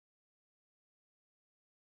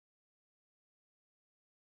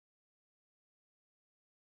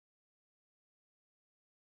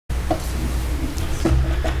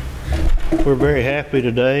We're very happy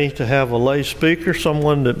today to have a lay speaker,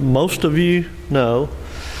 someone that most of you know.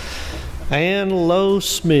 Lowe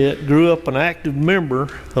Schmitz grew up an active member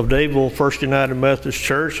of Dadeville First United Methodist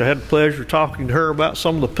Church. I had the pleasure of talking to her about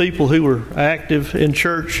some of the people who were active in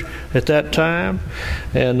church at that time.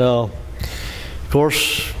 And of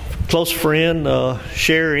course, close friend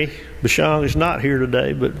Sherry Bashong is not here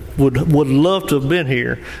today, but would love to have been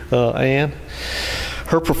here, Ann.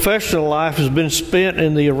 Her professional life has been spent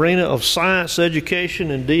in the arena of science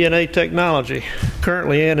education and DNA technology.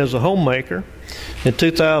 Currently, Ann is a homemaker. In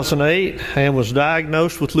 2008, Ann was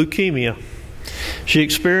diagnosed with leukemia. She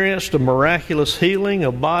experienced a miraculous healing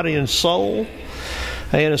of body and soul,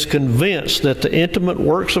 and is convinced that the intimate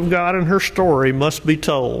works of God in her story must be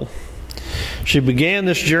told. She began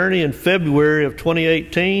this journey in February of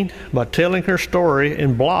 2018 by telling her story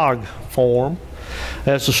in blog form.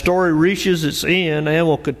 As the story reaches its end, Ann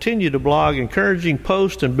will continue to blog encouraging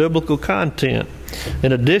posts and biblical content.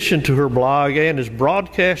 In addition to her blog, Ann is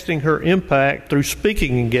broadcasting her impact through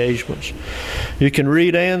speaking engagements. You can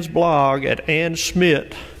read Ann's blog at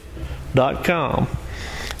annschmidt.com.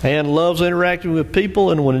 Ann loves interacting with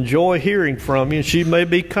people and will enjoy hearing from you. She may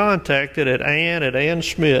be contacted at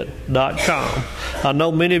annschmidt.com. I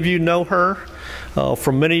know many of you know her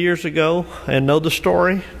from many years ago and know the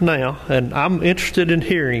story now, and I'm interested in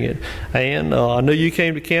hearing it. And I know you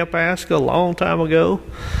came to Camp Aska a long time ago,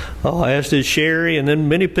 as did Sherry, and then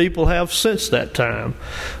many people have since that time.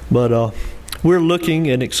 But we're looking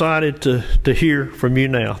and excited to hear from you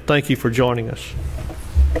now. Thank you for joining us.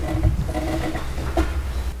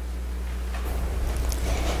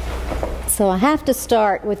 So I have to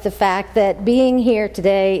start with the fact that being here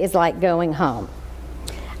today is like going home.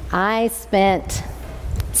 I spent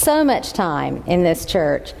so much time in this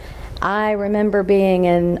church. I remember being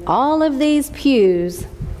in all of these pews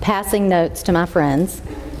passing notes to my friends.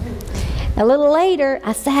 A little later,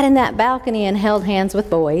 I sat in that balcony and held hands with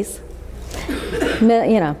boys.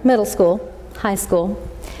 Middle school, high school.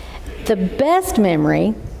 The best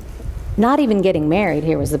memory, not even getting married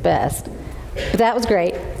here was the best, but that was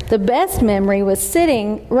great. The best memory was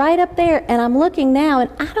sitting right up there, and I'm looking now,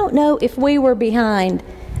 and I don't know if we were behind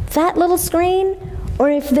that little screen or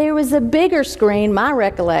if there was a bigger screen. My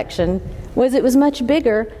recollection was it was much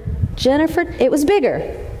bigger. It was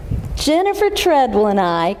bigger. Jennifer Treadwell and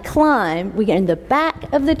I climbed, we in the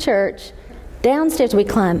back of the church, downstairs. We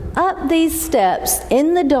climbed up these steps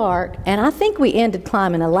in the dark, and I think we ended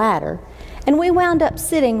climbing a ladder, and we wound up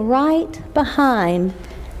sitting right behind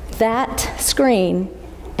that screen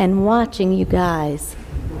and watching you guys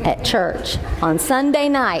at church on Sunday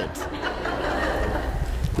night.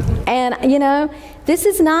 And, this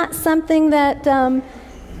is not something that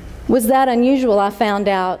was that unusual. I found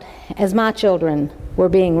out as my children were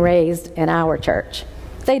being raised in our church.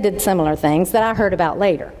 They did similar things that I heard about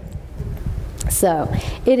later. So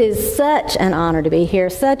it is such an honor to be here,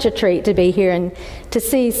 such a treat to be here and to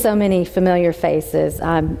see so many familiar faces.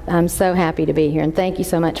 I'm so happy to be here, and thank you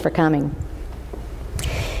so much for coming.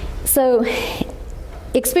 So,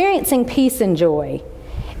 experiencing peace and joy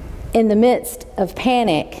in the midst of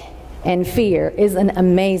panic and fear is an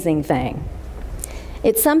amazing thing.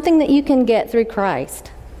 It's something that you can get through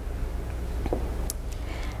Christ.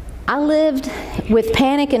 I lived with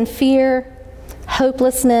panic and fear,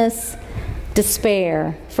 hopelessness,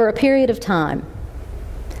 despair for a period of time.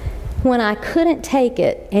 When I couldn't take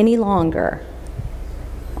it any longer,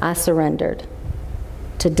 I surrendered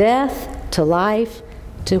to death, to life,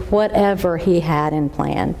 to whatever He had in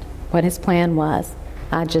plan, what His plan was.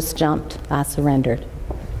 I just jumped. I surrendered.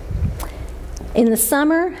 In the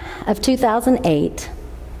summer of 2008,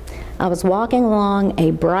 I was walking along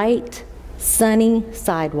a bright, sunny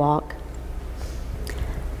sidewalk.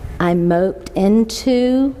 I moped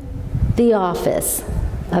into the office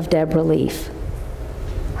of Deborah Leaf.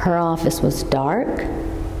 Her office was dark.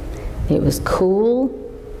 It was cool.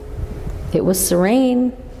 It was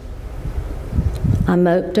serene. I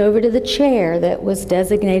moped over to the chair that was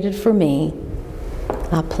designated for me.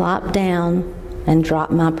 I plopped down and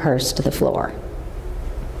dropped my purse to the floor.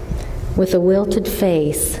 With a wilted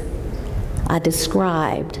face, I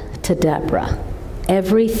described to Deborah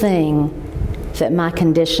everything that my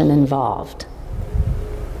condition involved.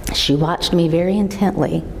 She watched me very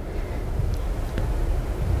intently.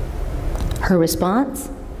 Her response?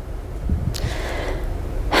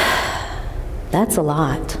 That's a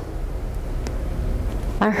lot.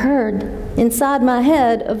 I heard inside my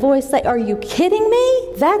head a voice say, "Are you kidding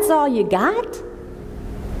me? That's all you got?"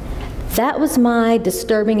 That was my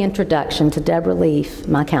disturbing introduction to Deborah Leaf,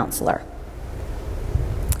 my counselor.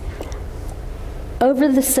 Over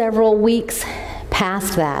the several weeks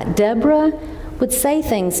past that, Deborah would say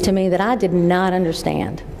things to me that I did not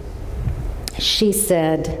understand. She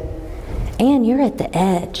said, "Ann, you're at the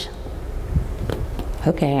edge."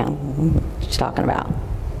 Okay, what she's talking about.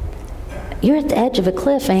 "You're at the edge of a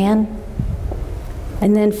cliff, Ann."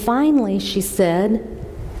 And then finally she said,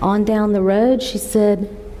 on down the road, she said,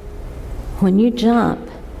 "When you jump,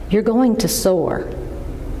 you're going to soar."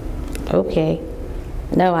 Okay,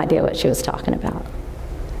 no idea what she was talking about.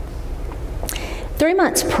 3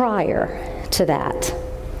 months prior to that,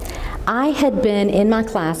 I had been in my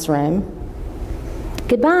classroom.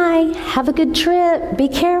 "Goodbye, have a good trip, be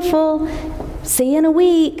careful, see you in a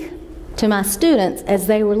week," to my students as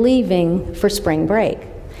they were leaving for spring break.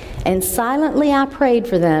 And silently I prayed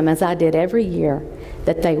for them, as I did every year,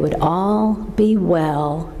 that they would all be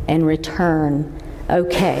well and return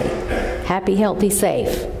okay, happy, healthy,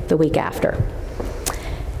 safe, the week after.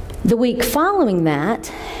 The week following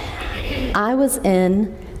that, I was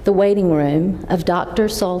in the waiting room of Dr.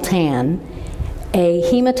 Sultan, a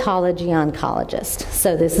hematology oncologist.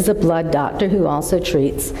 So this is a blood doctor who also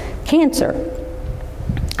treats cancer.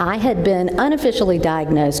 I had been unofficially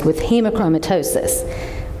diagnosed with hemochromatosis,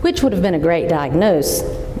 which would have been a great diagnosis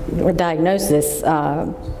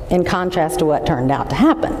in contrast to what turned out to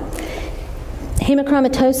happen.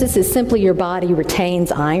 Hemochromatosis is simply your body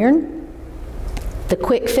retains iron. The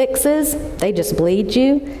quick fixes, they just bleed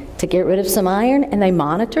you to get rid of some iron, and they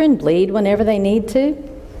monitor and bleed whenever they need to.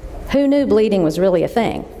 Who knew bleeding was really a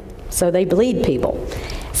thing? So they bleed people.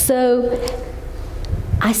 So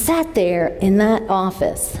I sat there in that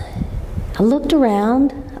office. I looked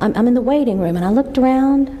around. I'm in the waiting room, and I looked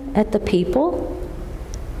around at the people.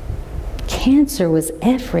 Cancer was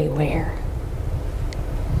everywhere.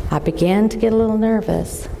 I began to get a little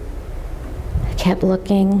nervous. I kept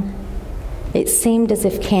looking. It seemed as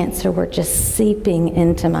if cancer were just seeping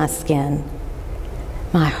into my skin.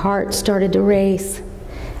 My heart started to race.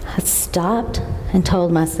 I stopped and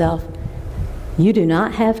told myself, "You do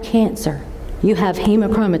not have cancer. You have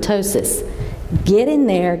hemochromatosis. Get in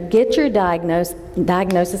there, get your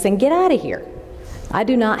diagnosis, and get out of here. I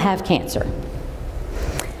do not have cancer."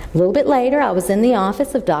 A little bit later, I was in the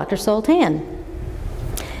office of Dr. Sultan.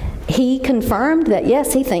 He confirmed that,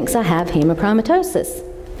 yes, he thinks I have hemochromatosis.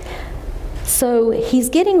 So he's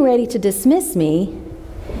getting ready to dismiss me,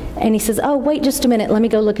 and he says, "Oh, wait just a minute, let me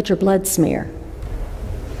go look at your blood smear."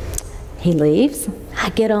 He leaves. I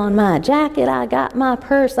get on my jacket, I got my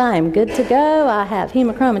purse, I am good to go, I have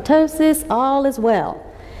hemochromatosis, all is well.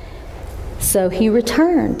 So he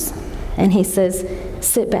returns, and he says,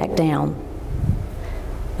 "Sit back down."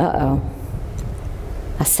 Uh-oh.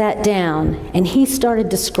 I sat down, and he started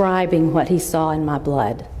describing what he saw in my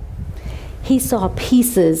blood. He saw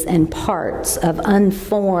pieces and parts of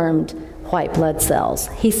unformed white blood cells.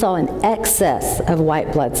 He saw an excess of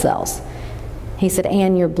white blood cells. He said,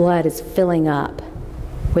 "Ann, your blood is filling up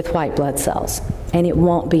with white blood cells, and it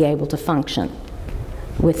won't be able to function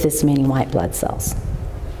with this many white blood cells."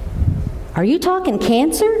 "Are you talking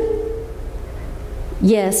cancer?"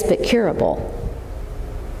 "Yes, but curable."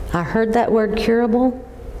 I heard that word curable,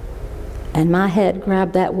 and my head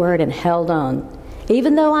grabbed that word and held on,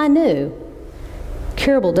 even though I knew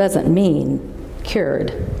curable doesn't mean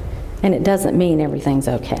cured, and it doesn't mean everything's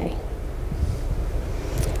okay.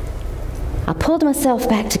 I pulled myself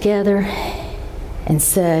back together and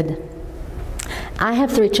said, "I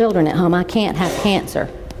have 3 children at home. I can't have cancer."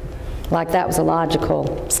 Like that was a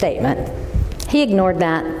logical statement. He ignored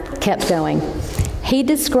that, kept going. He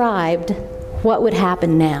described what would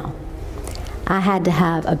happen now. I had to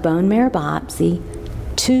have a bone marrow biopsy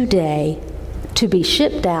today to be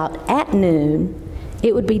shipped out at noon.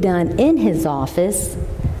 It would be done in his office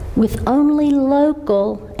with only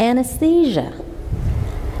local anesthesia.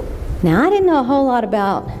 Now, I didn't know a whole lot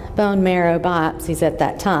about bone marrow biopsies at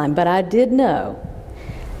that time, but I did know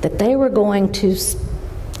that they were going to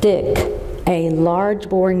stick a large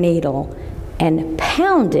bore needle and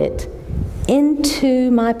pound it into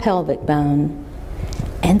my pelvic bone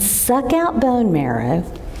and suck out bone marrow.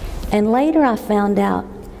 And later I found out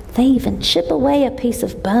they even chip away a piece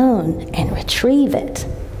of bone and retrieve it.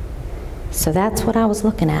 So that's what I was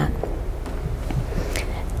looking at.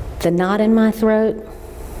 The knot in my throat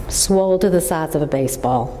swelled to the size of a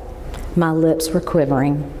baseball. My lips were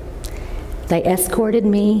quivering. They escorted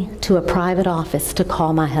me to a private office to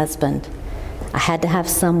call my husband. I had to have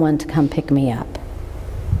someone to come pick me up.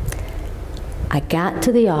 I got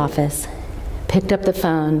to the office, picked up the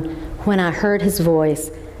phone. When I heard his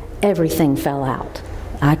voice, everything fell out.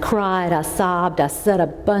 I cried, I sobbed, I said a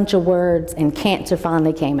bunch of words, and cancer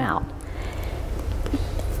finally came out.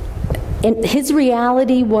 And his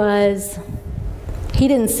reality was He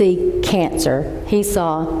didn't see cancer. He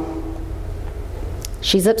saw,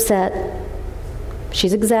 she's upset.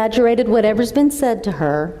 She's exaggerated whatever's been said to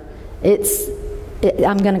her. He's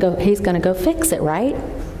going to go fix it, right?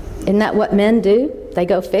 Isn't that what men do? They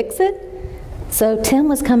go fix it? So Tim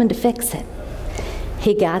was coming to fix it.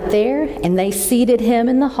 He got there, and they seated him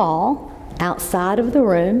in the hall outside of the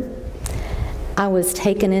room. I was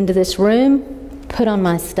taken into this room, put on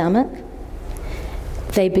my stomach.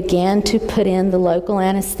 They began to put in the local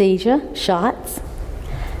anesthesia shots.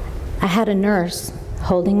 I had a nurse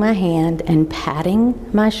holding my hand and patting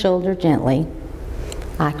my shoulder gently.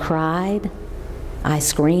 I cried, I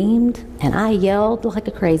screamed, and I yelled like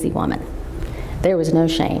a crazy woman. There was no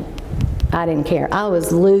shame. I didn't care. I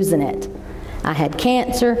was losing it. I had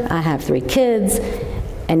cancer, I have 3 kids,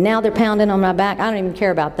 and now they're pounding on my back. I don't even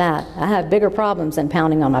care about that. I have bigger problems than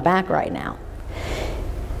pounding on my back right now.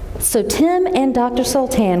 So Tim and Dr.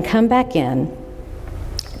 Sultan come back in.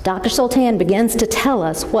 Dr. Sultan begins to tell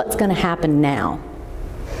us what's going to happen now.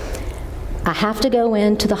 I have to go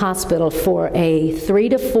into the hospital for a 3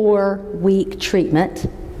 to 4 week treatment.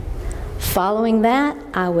 Following that,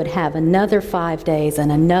 I would have another 5 days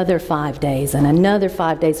and another 5 days and another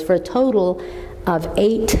 5 days for a total of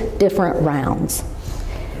 8 different rounds.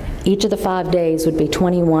 Each of the 5 days would be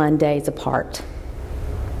 21 days apart.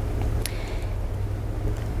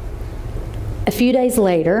 A few days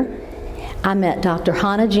later, I met Dr.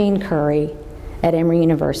 Hannah Jean Curry at Emory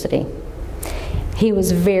University. He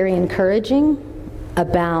was very encouraging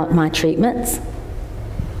about my treatments.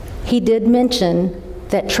 He did mention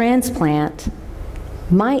that transplant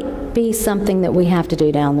might be something that we have to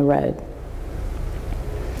do down the road.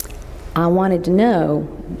 I wanted to know,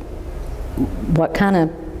 what kind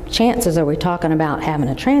of chances are we talking about having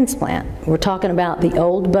a transplant? We're talking about the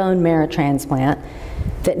old bone marrow transplant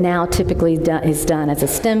that now typically is done as a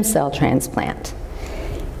stem cell transplant.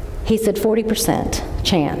 He said 40%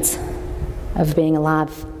 chance of being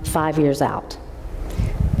alive 5 years out.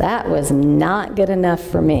 That was not good enough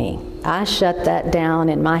for me. I shut that down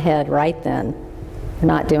in my head right then. We're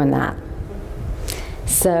not doing that.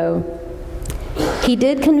 So he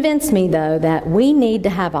did convince me, though, that we need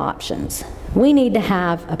to have options. We need to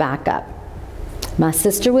have a backup. My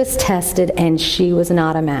sister was tested, and she was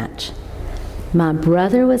not a match. My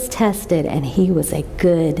brother was tested, and he was a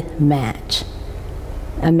good match.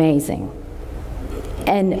 Amazing.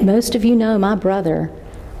 And most of you know my brother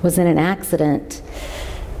was in an accident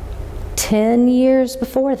 10 years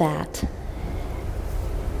before that.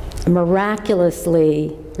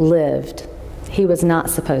 Miraculously lived. He was not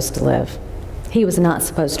supposed to live. He was not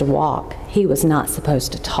supposed to walk. He was not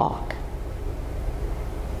supposed to talk.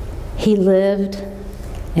 He lived,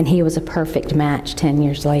 and he was a perfect match 10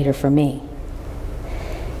 years later for me.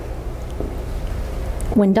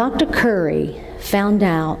 When Dr. Curry found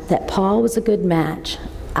out that Paul was a good match,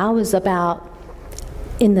 I was about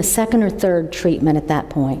in the 2nd or 3rd treatment at that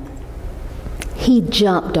point. He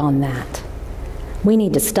jumped on that. We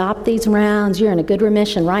need to stop these rounds. You're in a good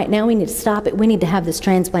remission right now. We need to stop it. We need to have this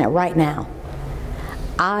transplant right now.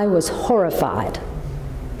 I was horrified.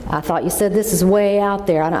 I thought, you said this is way out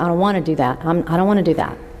there. I don't want to do that. I don't want to do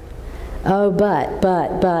that. Oh, but,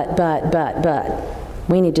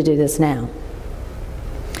 we need to do this now.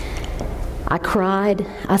 I cried.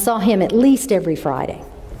 I saw him at least every Friday.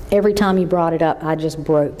 Every time he brought it up, I just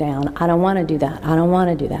broke down. I don't want to do that. I don't want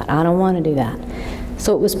to do that. I don't want to do that.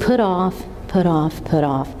 So it was put off, put off, put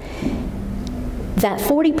off. That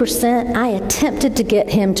 40%, I attempted to get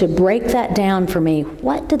him to break that down for me.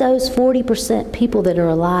 What do those 40% people that are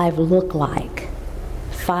alive look like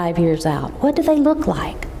 5 years out? What do they look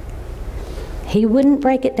like? He wouldn't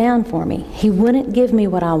break it down for me. He wouldn't give me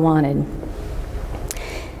what I wanted.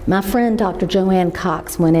 My friend Dr. Joanne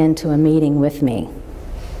Cox went into a meeting with me.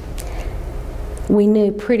 We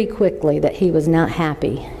knew pretty quickly that he was not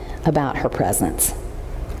happy about her presence.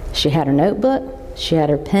 She had her notebook, she had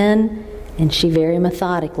her pen, and she very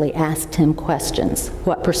methodically asked him questions.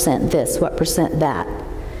 What percent this? What percent that?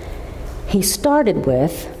 He started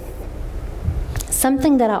with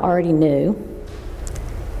something that I already knew,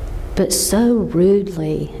 but so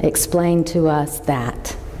rudely explained to us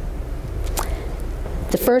that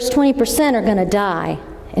the first 20% are going to die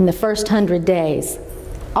in the first 100 days.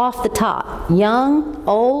 Off the top, young,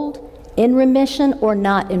 old, in remission or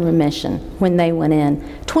not in remission when they went in.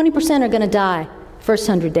 20% are going to die first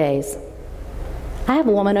 100 days. I have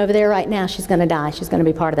a woman over there right now, she's going to die. She's going to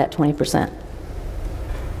be part of that 20%.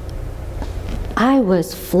 I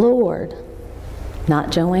was floored.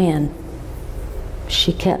 Not Joanne.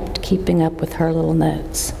 She kept keeping up with her little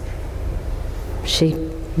notes. She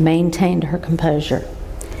maintained her composure.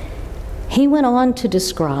 He went on to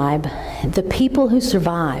describe the people who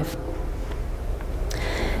survive.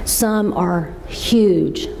 Some are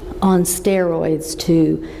huge on steroids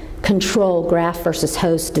to control graft versus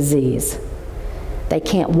host disease. They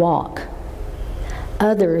can't walk.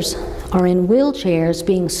 Others are in wheelchairs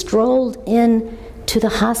being strolled in to the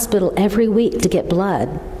hospital every week to get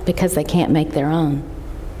blood because they can't make their own.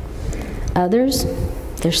 Others,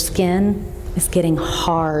 their skin is getting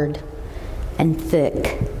hard and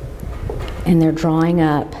thick, and they're drying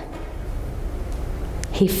up.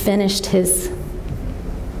 He finished his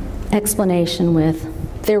explanation with,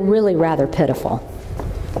 "They're really rather pitiful."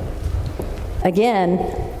 Again,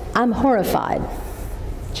 I'm horrified.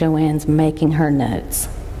 Joanne's making her notes.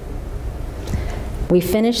 We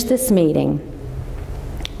finish this meeting.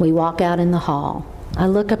 We walk out in the hall. I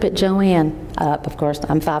look up at Joanne. Of course,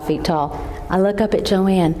 I'm 5 feet tall. I look up at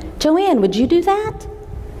Joanne. "Joanne, would you do that?"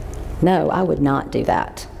 No, I would not do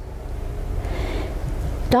that.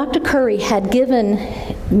 Dr. Curry had given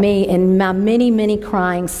me, in my many, many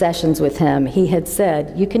crying sessions with him, he had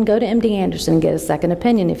said, "You can go to MD Anderson and get a second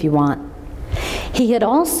opinion if you want." He had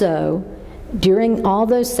also, during all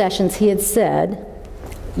those sessions, he had said,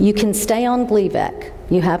 "You can stay on Gleevec.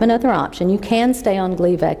 You have another option. You can stay on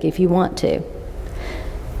Gleevec if you want to.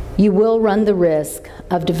 You will run the risk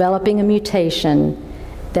of developing a mutation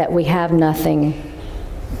that we have nothing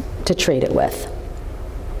to treat it with."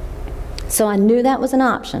 So I knew that was an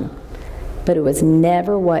option, but it was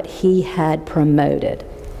never what he had promoted.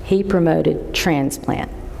 He promoted transplant.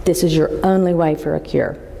 This is your only way for a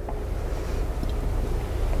cure.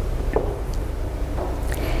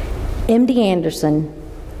 MD Anderson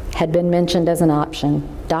had been mentioned as an option.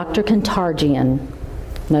 Dr. Kantarjian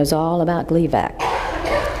knows all about Gleevec.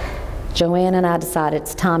 Joanne and I decided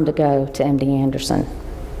it's time to go to MD Anderson.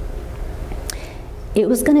 It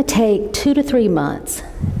was going to take 2 to 3 months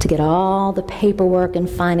to get all the paperwork and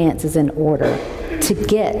finances in order to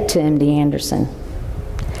get to MD Anderson.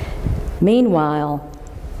 Meanwhile,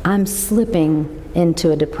 I'm slipping into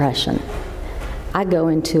a depression. I go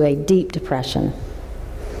into a deep depression.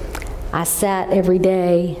 I sat every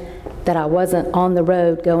day that I wasn't on the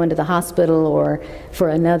road going to the hospital or for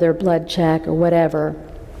another blood check or whatever.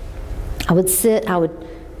 I would sit, I would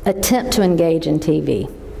attempt to engage in TV.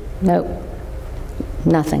 Nope,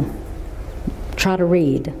 nothing. Try to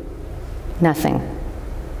read. Nothing.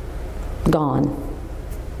 Gone.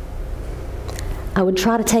 I would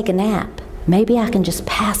try to take a nap. Maybe I can just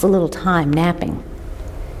pass a little time napping.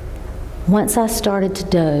 Once I started to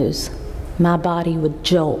doze, my body would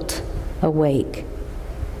jolt awake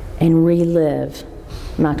and relive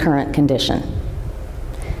my current condition.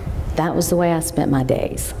 That was the way I spent my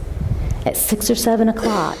days. At 6 or 7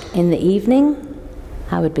 o'clock in the evening,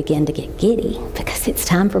 I would begin to get giddy because it's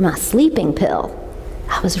time for my sleeping pill.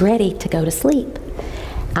 I was ready to go to sleep.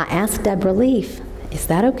 I asked Deborah Leaf, "Is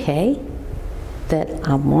that okay that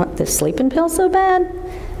I want the sleeping pill so bad?"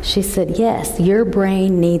 She said, "Yes, your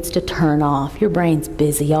brain needs to turn off. Your brain's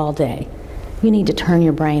busy all day. You need to turn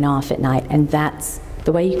your brain off at night, and that's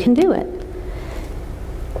the way you can do it."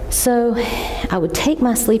 So I would take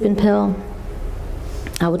my sleeping pill.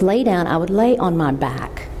 I would lay down. I would lay on my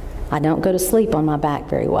back. I don't go to sleep on my back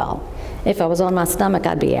very well. If I was on my stomach,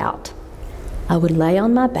 I'd be out. I would lay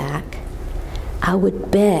on my back. I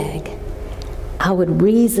would beg. I would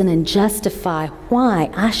reason and justify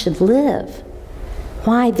why I should live,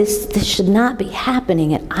 why this should not be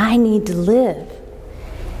happening, and I need to live.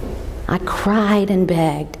 I cried and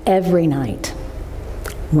begged every night.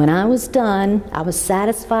 When I was done, I was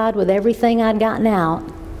satisfied with everything I'd gotten out,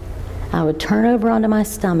 I would turn over onto my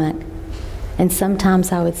stomach, and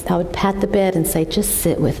sometimes I would pat the bed and say, "Just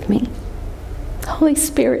sit with me. Holy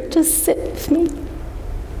Spirit, just sit with me."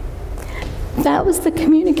 That was the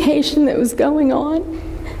communication that was going on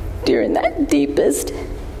during that deepest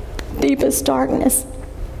darkness.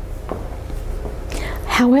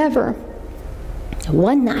 However,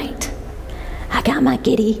 one night, I got my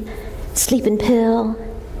giddy sleeping pill,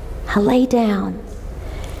 I lay down,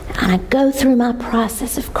 and I go through my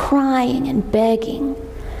process of crying and begging,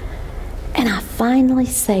 and I finally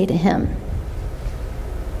say to him,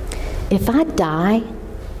 "If I die,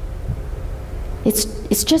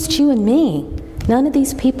 it's just you and me. None of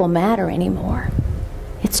these people matter anymore.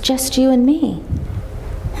 It's just you and me.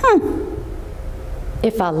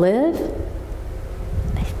 If I live,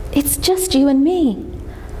 it's just you and me."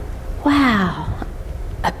 Wow.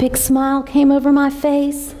 A big smile came over my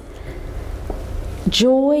face.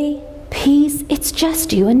 Joy, peace, it's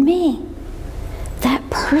just you and me. That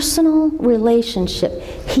personal relationship.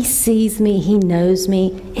 He sees me, he knows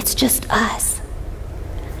me, it's just us.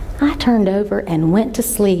 I turned over and went to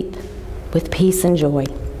sleep with peace and joy.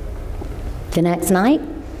 The next night,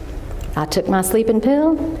 I took my sleeping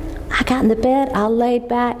pill, I got in the bed, I laid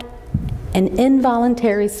back, an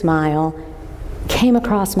involuntary smile came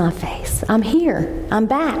across my face. I'm here, I'm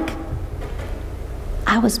back.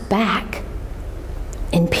 I was back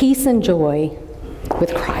in peace and joy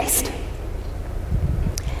with Christ.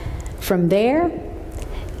 From there,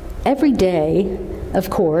 every day, of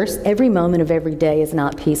course, every moment of every day is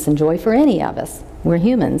not peace and joy for any of us. We're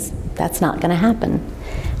humans. That's not going to happen.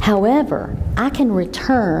 However, I can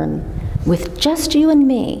return with just you and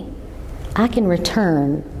me. I can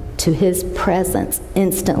return to His presence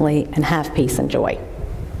instantly and have peace and joy.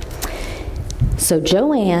 So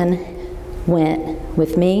Joanne went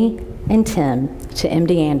with me and Tim to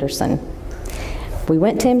MD Anderson. We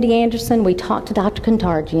went to MD Anderson, we talked to Dr.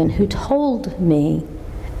 Kantarjian, who told me,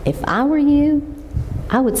 if I were you,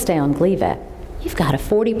 I would stay on Gleevec. You've got a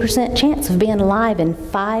 40% chance of being alive in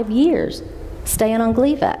 5 years staying on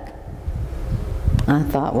Gleevec. I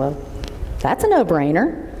thought, well, that's a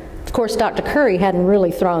no-brainer. Of course, Dr. Curry hadn't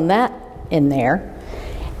really thrown that in there.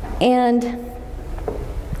 And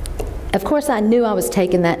of course, I knew I was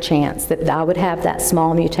taking that chance, that I would have that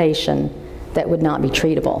small mutation that would not be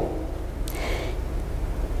treatable.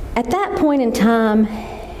 At that point in time,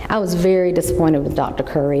 I was very disappointed with Dr.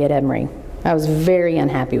 Curry at Emory. I was very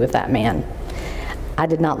unhappy with that man. I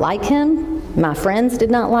did not like him. My friends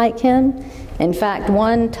did not like him. In fact,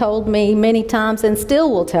 one told me many times, and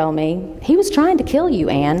still will tell me, he was trying to kill you,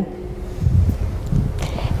 Ann.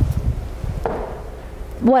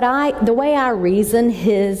 The way I reason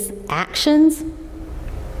his actions,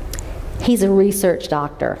 he's a research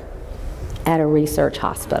doctor at a research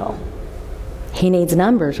hospital. He needs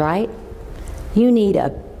numbers, right? You need a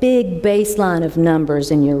big baseline of numbers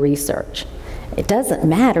in your research. It doesn't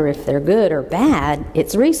matter if they're good or bad.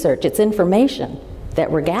 It's research. It's information that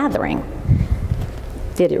we're gathering.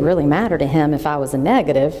 Did it really matter to him if I was a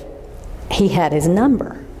negative? He had his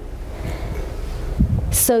number.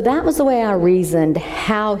 So that was the way I reasoned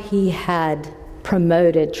how he had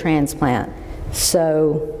promoted transplant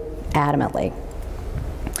so adamantly.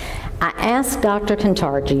 I asked Dr.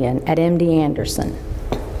 Kantarjian at MD Anderson,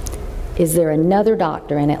 is there another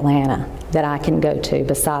doctor in Atlanta that I can go to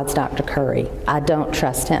besides Dr. Curry? I don't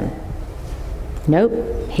trust him.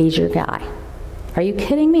 Nope, he's your guy. Are you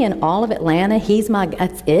kidding me? In all of Atlanta,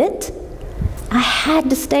 that's it? I had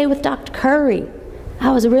to stay with Dr. Curry.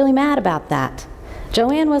 I was really mad about that.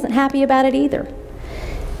 Joanne wasn't happy about it either.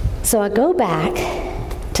 So I go back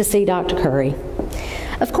to see Dr. Curry.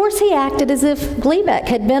 Of course, he acted as if Gleevec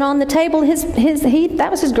had been on the table. That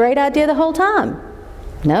was his great idea the whole time.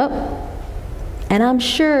 Nope. And I'm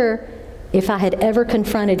sure if I had ever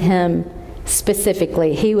confronted him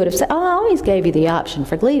specifically, he would have said, oh, I always gave you the option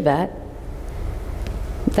for Gleevec.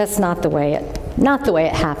 That's not the way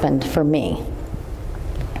it happened for me,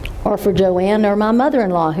 or for Joanne, or my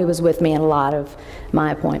mother-in-law, who was with me in a lot of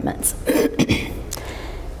my appointments.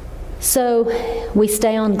 So we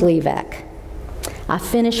stay on Gleevec. I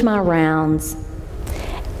finish my rounds,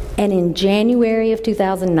 and in January of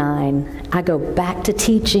 2009, I go back to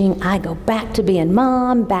teaching. I go back to being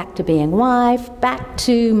mom, back to being wife, back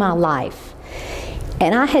to my life.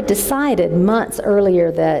 And I had decided months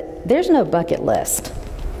earlier that there's no bucket list.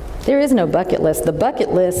 There is no bucket list. The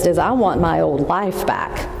bucket list is I want my old life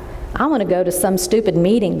back. I want to go to some stupid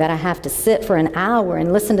meeting that I have to sit for an hour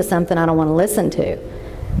and listen to something I don't want to listen to.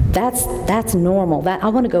 That's normal. I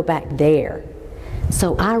want to go back there.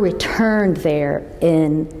 So I returned there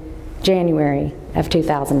in January of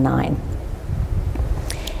 2009.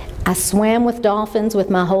 I swam with dolphins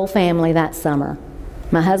with my whole family that summer.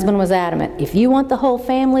 My husband was adamant, if you want the whole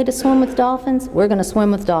family to swim with dolphins, we're going to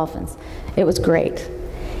swim with dolphins. It was great.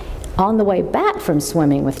 On the way back from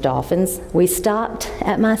swimming with dolphins, we stopped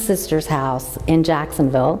at my sister's house in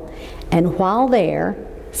Jacksonville, and while there,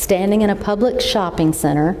 standing in a public shopping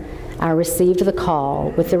center, I received the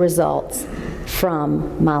call with the results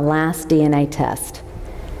from my last DNA test.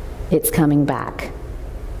 It's coming back.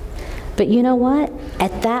 But you know what?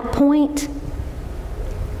 At that point,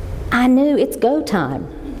 I knew it's go time.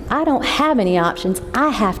 I don't have any options. I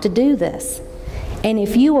have to do this. And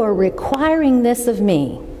if you are requiring this of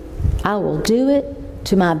me, I will do it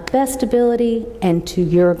to my best ability and to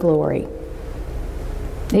your glory.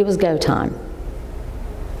 It was go time.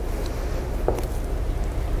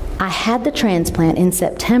 I had the transplant in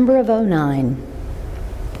September of 2009.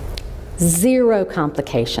 0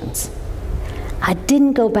 complications. I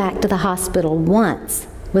didn't go back to the hospital once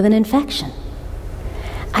with an infection.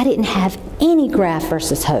 I didn't have any graft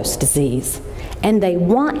versus host disease. And they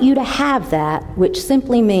want you to have that, which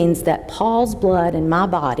simply means that Paul's blood in my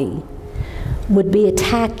body would be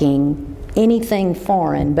attacking anything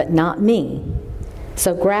foreign, but not me.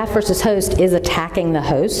 So graft versus host is attacking the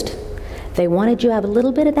host. They wanted you to have a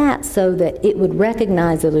little bit of that so that it would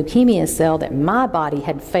recognize the leukemia cell that my body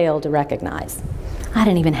had failed to recognize. I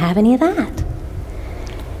didn't even have any of that.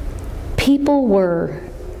 People were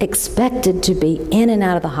expected to be in and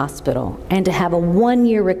out of the hospital and to have a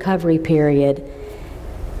 1-year recovery period.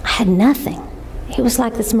 I had nothing. It was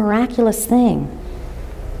like this miraculous thing.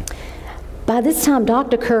 By this time,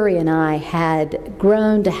 Dr. Curry and I had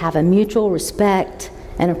grown to have a mutual respect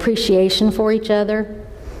and appreciation for each other.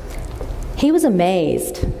 He was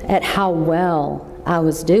amazed at how well I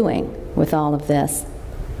was doing with all of this.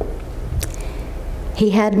 He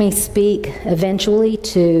had me speak eventually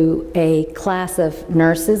to a class of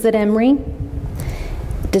nurses at Emory,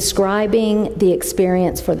 describing the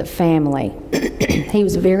experience for the family. He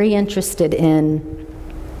was very interested in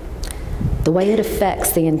the way it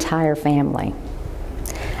affects the entire family.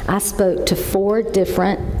 I spoke to 4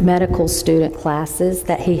 different medical student classes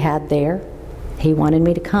that he had there. He wanted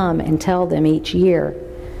me to come and tell them each year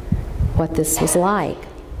what this was like.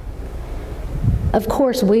 Of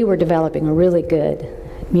course, we were developing a really good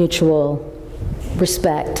mutual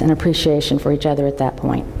respect and appreciation for each other at that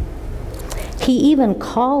point. He even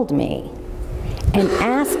called me and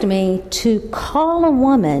asked me to call a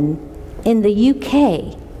woman in the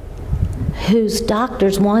UK whose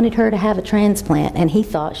doctors wanted her to have a transplant, and he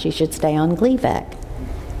thought she should stay on Gleevec.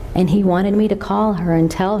 And he wanted me to call her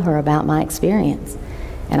and tell her about my experience.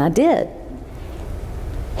 And I did.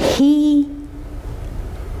 He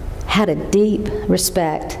had a deep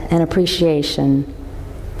respect and appreciation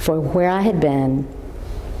for where I had been,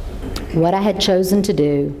 what I had chosen to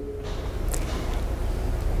do.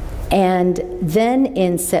 And then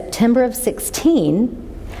in September of 16,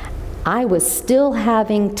 I was still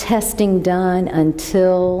having testing done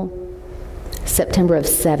until September of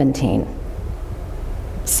 17.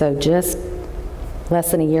 So just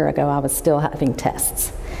less than a year ago, I was still having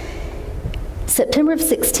tests. September of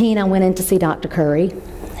 16, I went in to see Dr. Curry,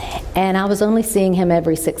 and I was only seeing him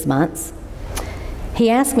every 6 months. He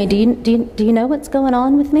asked me, do you know what's going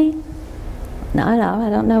on with me? No, I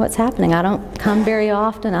don't know what's happening. I don't come very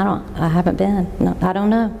often. I haven't been. No, I don't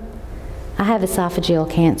know. I have esophageal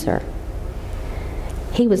cancer.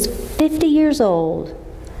 He was 50 years old,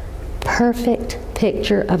 perfect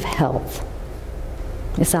picture of health.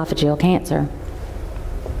 Esophageal cancer.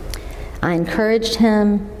 I encouraged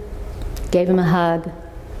him, gave him a hug,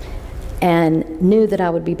 and knew that I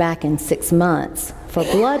would be back in 6 months for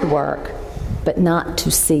blood work, but not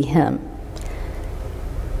to see him.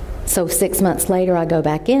 So 6 months later, I go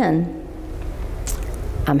back in.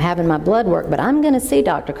 I'm having my blood work, but I'm going to see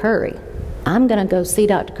Dr. Curry. I'm going to go see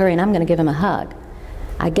Dr. Curry, and I'm going to give him a hug.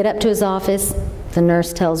 I get up to his office. The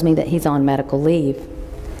nurse tells me that he's on medical leave.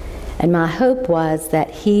 And my hope was that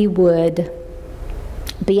he would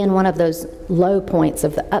be in one of those low points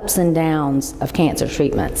of the ups and downs of cancer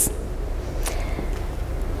treatments.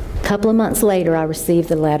 A couple of months later, I received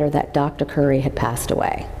the letter that Dr. Curry had passed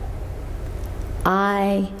away.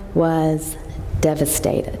 I was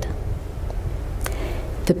devastated.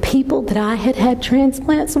 The people that I had had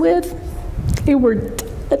transplants with, they were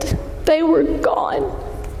dead. They were gone.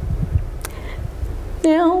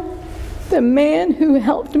 Now, the man who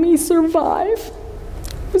helped me survive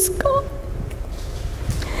was gone.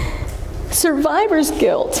 Survivor's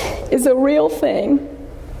guilt is a real thing.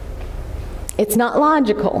 It's not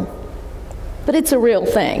logical, but it's a real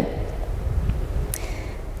thing.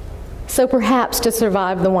 So perhaps to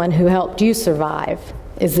survive the one who helped you survive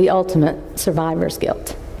is the ultimate survivor's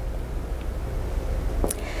guilt.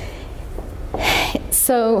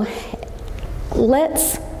 So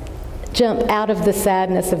let's jump out of the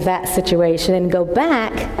sadness of that situation and go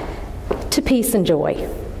back to peace and joy.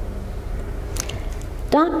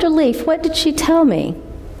 Dr. Leaf, what did she tell me?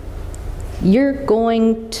 You're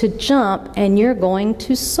going to jump and you're going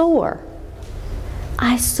to soar.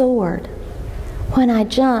 I soared. When I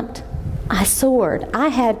jumped, I soared. I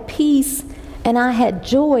had peace and I had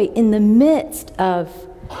joy in the midst of,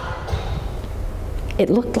 it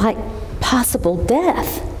looked like possible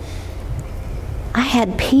death. I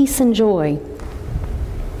had peace and joy.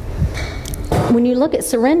 When you look at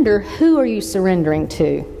surrender, who are you surrendering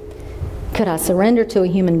to? Could I surrender to a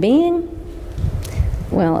human being?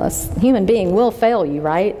 Well, a human being will fail you,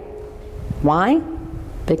 right? Why?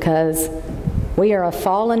 Because we are a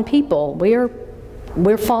fallen people.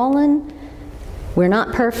 We're fallen. We're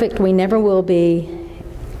not perfect. We never will be.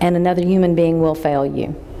 And another human being will fail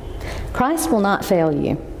you. Christ will not fail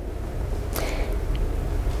you.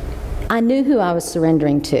 I knew who I was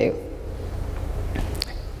surrendering to.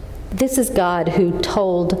 This is God who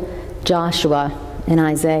told Joshua and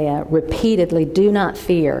Isaiah repeatedly, do not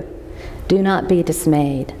fear, do not be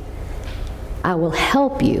dismayed. I will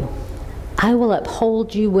help you. I will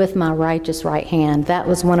uphold you with my righteous right hand. That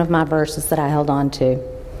was one of my verses that I held on to.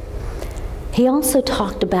 He also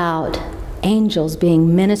talked about angels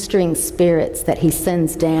being ministering spirits that he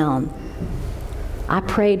sends down. I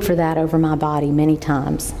prayed for that over my body many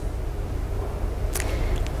times.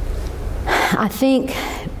 I think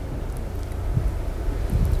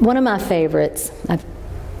one of my favorites,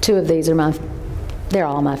 two of these are they're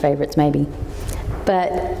all my favorites maybe, but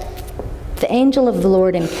the angel of the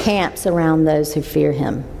Lord encamps around those who fear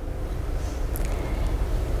him.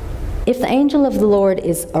 If the angel of the Lord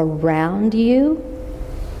is around you,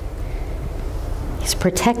 he's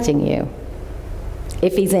protecting you.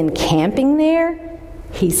 If he's encamping there,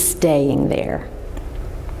 he's staying there.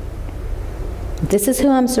 This is who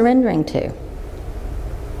I'm surrendering to.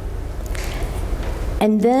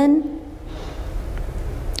 And then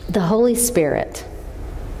the Holy Spirit,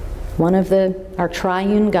 one of our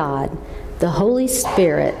triune God, the Holy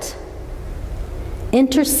Spirit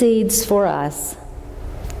intercedes for us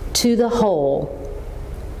to the whole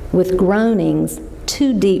with groanings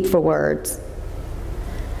too deep for words.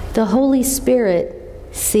 The Holy Spirit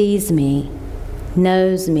sees me,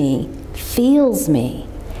 knows me, feels me,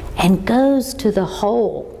 and goes to the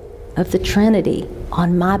whole of the Trinity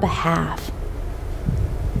on my behalf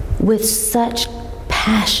with such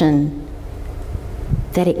passion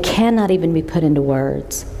that it cannot even be put into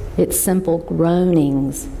words. It's simple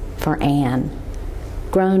groanings for Anne,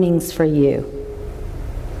 groanings for you.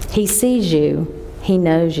 He sees you, he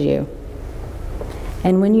knows you.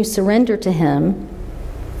 And when you surrender to him,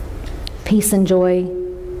 peace and joy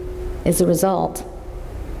is a result.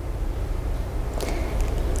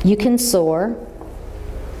 You can soar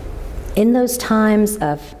in those times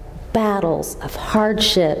of battles, of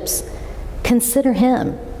hardships. Consider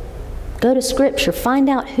him. Go to Scripture. Find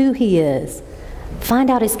out who he is. Find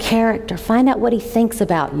out his character. Find out what he thinks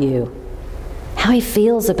about you, how he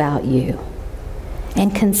feels about you,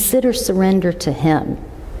 and consider surrender to him.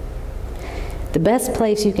 The best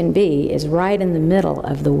place you can be is right in the middle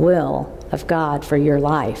of the will of God for your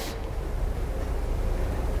life.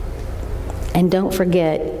 And don't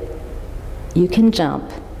forget, you can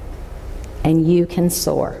jump and you can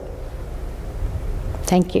soar.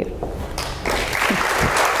 Thank you.